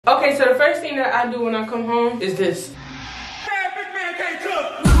Okay, so the first thing that I do when I come home is this. Hey, big man can't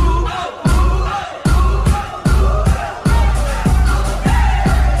cook.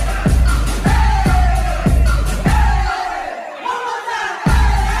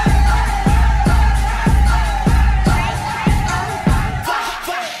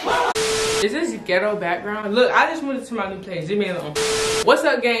 Is this ghetto background? Look, I just moved to my new place. Leave me alone. What's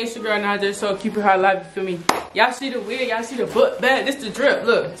up, gang? It's your girl Nigee Xo. Keep it high life, you feel me? Y'all see the wig? Y'all see the butt bag? This the drip.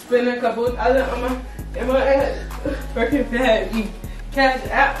 Look, spinning a couple. I look in my ass. Working bad. Me. Cash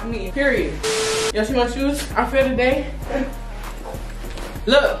out me. Period. Y'all see my shoes? I feel today.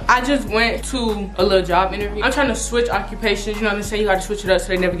 Look, I just went to a little job interview. I'm trying to switch occupations, you know what I'm saying? You gotta switch it up so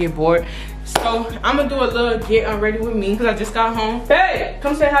they never get bored. So I'm gonna do a little get ready with me because I just got home. Hey,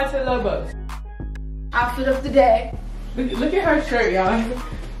 come say hi to the love bugs. Outfit of the day. Look at her shirt, y'all.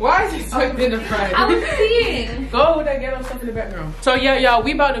 Why is it tucked in the front? I was seeing. Go with that ghetto stuff in the background. So yeah, y'all,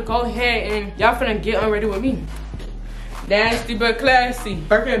 we about to go ahead and y'all finna get ready with me. Nasty but classy.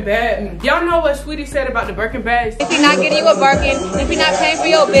 Birkin bag. Y'all know what Sweetie said about the Birkin bags? If you're not getting you a Birkin, if you're not paying for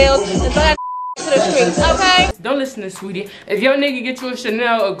your bills, then throw that to the streets, okay? Don't listen to Sweetie. If your nigga get you a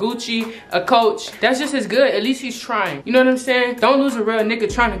Chanel, a Gucci, a Coach, that's just as good. At least he's trying. You know what I'm saying? Don't lose a real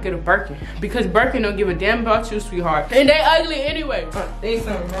nigga trying to get a Birkin. Because Birkin don't give a damn about you, sweetheart. And they ugly anyway. I think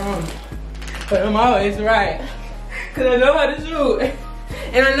something wrong. But I'm always right. Cause I know how to shoot.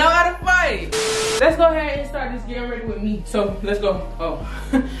 And I know how to fight. Let's go ahead and start this getting ready with me. So let's go. Oh,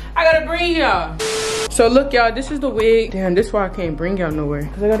 I gotta bring y'all. So look, y'all, this is the wig. Damn, this is why I can't bring y'all nowhere.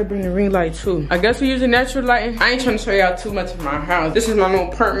 Cause I gotta bring the ring light too. I guess we're using natural lighting. I ain't trying to show y'all too much of my house. This is my new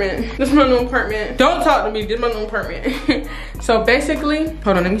apartment. This is my new apartment. Don't talk to me, this is my new apartment. So basically,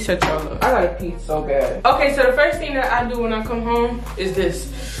 hold on, let me set y'all up. I gotta pee so bad. Okay, so the first thing that I do when I come home is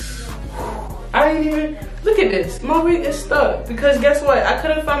this. I ain't even, look at this. My wig is stuck because guess what? I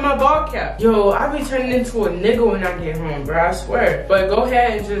couldn't find my ball cap. Yo, I be turning into a nigga when I get home, bro, I swear. But go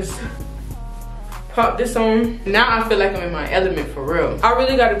ahead and just pop this on. Now I feel like I'm in my element for real. I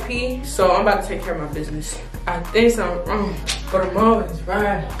really gotta pee, so I'm about to take care of my business. I think something wrong, but I'm always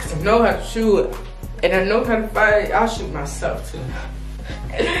right. Cause I know how to shoot and I know how to fight. I'll shoot myself too.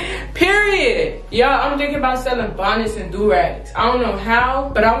 Period. Y'all, I'm thinking about selling bonnets and do-rags. I don't know how,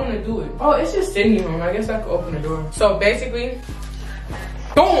 but I want to do it. Oh, it's just sitting here. I guess I could open the door. So basically,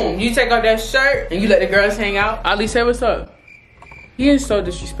 boom, you take off that shirt and you let the girls hang out. Ali, say what's up. He is so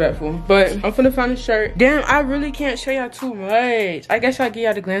disrespectful, but I'm finna find a shirt. Damn, I really can't show y'all too much. I guess I'll give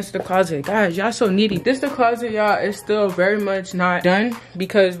y'all the glance of the closet. Guys, y'all so needy. This the closet, y'all, is still very much not done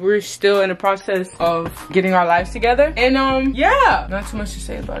because we're still in the process of getting our lives together. And yeah, not too much to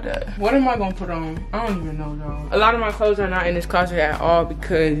say about that. What am I gonna put on? I don't even know, though. A lot of my clothes are not in this closet at all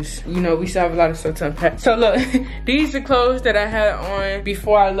because, you know, we still have a lot of stuff to unpack. So look, these are clothes that I had on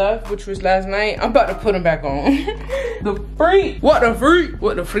before I left, which was last night. I'm about to put them back on. The freak. What the freak?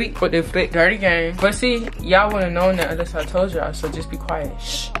 What the freak? What the freak? Dirty game. But see, y'all wouldn't know that unless I told y'all, so just be quiet.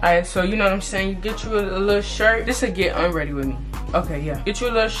 Shh. Alright, so you know what I'm saying? You get you a little shirt. This will get unready with me. Okay, yeah. Get you a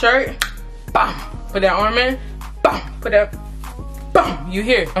little shirt. Bam. Put that arm in. Bam. Put that. Bam. You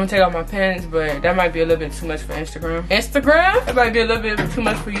here. I'm gonna take off my pants, but that might be a little bit too much for Instagram. Instagram? That might be a little bit too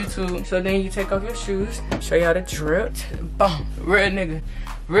much for YouTube. So then you take off your shoes. Show y'all the drip. Bam. Real nigga.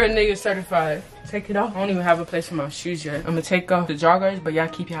 Real nigga certified. Take it off. I don't even have a place for my shoes yet. I'm gonna take off the joggers, but y'all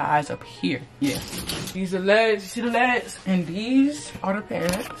keep your eyes up here. Yeah. These are legs. You see the legs? And these are the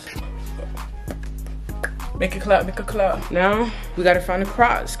pants. Make it clap, make it clap. Now, we gotta find the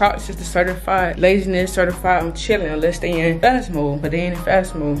Crocs. Crocs is the certified laziness, certified I'm chilling unless they in fast mode, but they ain't in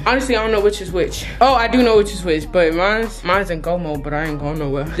fast mode. Honestly, I don't know which is which. Oh, I do know which is which, but mine's in go mode, but I ain't going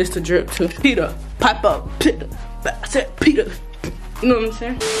nowhere. This the drip too. Peter, pipe up, Peter. I said Peter. You know what I'm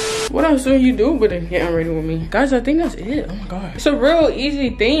saying? What else do you do with it? Getting ready with me. Guys, I think that's it. Oh my God. It's a real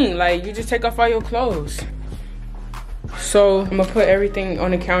easy thing. Like, you just take off all your clothes. So, I'm gonna put everything on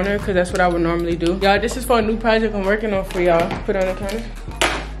the counter because that's what I would normally do. Y'all, this is for a new project I'm working on for y'all. Put it on the counter.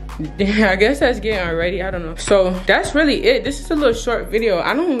 I guess that's getting ready. I don't know. So that's really it. This is a little short video.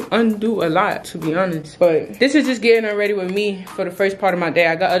 I don't undo a lot, to be honest, but this is just getting ready with me for the first part of my day.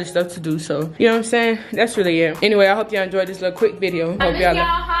 I got other stuff to do, so you know what I'm saying. That's really it. Anyway, I hope y'all enjoyed this little quick video. Hope y'all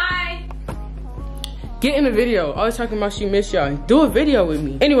hi. Get in the video. Always talking about she miss y'all. Do a video with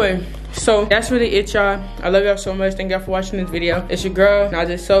me. Anyway, so that's really it, y'all. I love y'all so much. Thank y'all for watching this video. It's your girl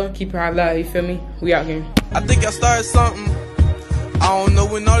Nigee Xo. Keep her high live. You feel me? We out here. I think y'all started something. I don't know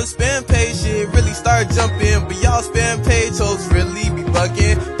when all the spam page shit really started jumping, but y'all spam page hoes really be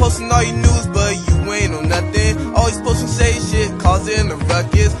bugging. Posting all your news, but you ain't on nothing. Always posting shade shit, causing a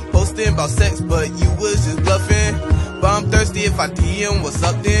ruckus. Posting about sex, but you was just bluffing. But I'm thirsty if I I DM, what's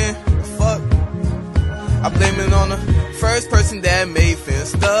up then? The fuck? I blame it on the first person that made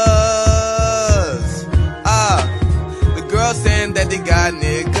Finsters. The girl saying that they got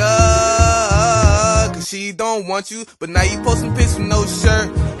nigga, cause she don't want you, but now you posting pics with no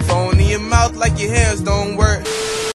shirt, phone in your mouth like your hands don't work.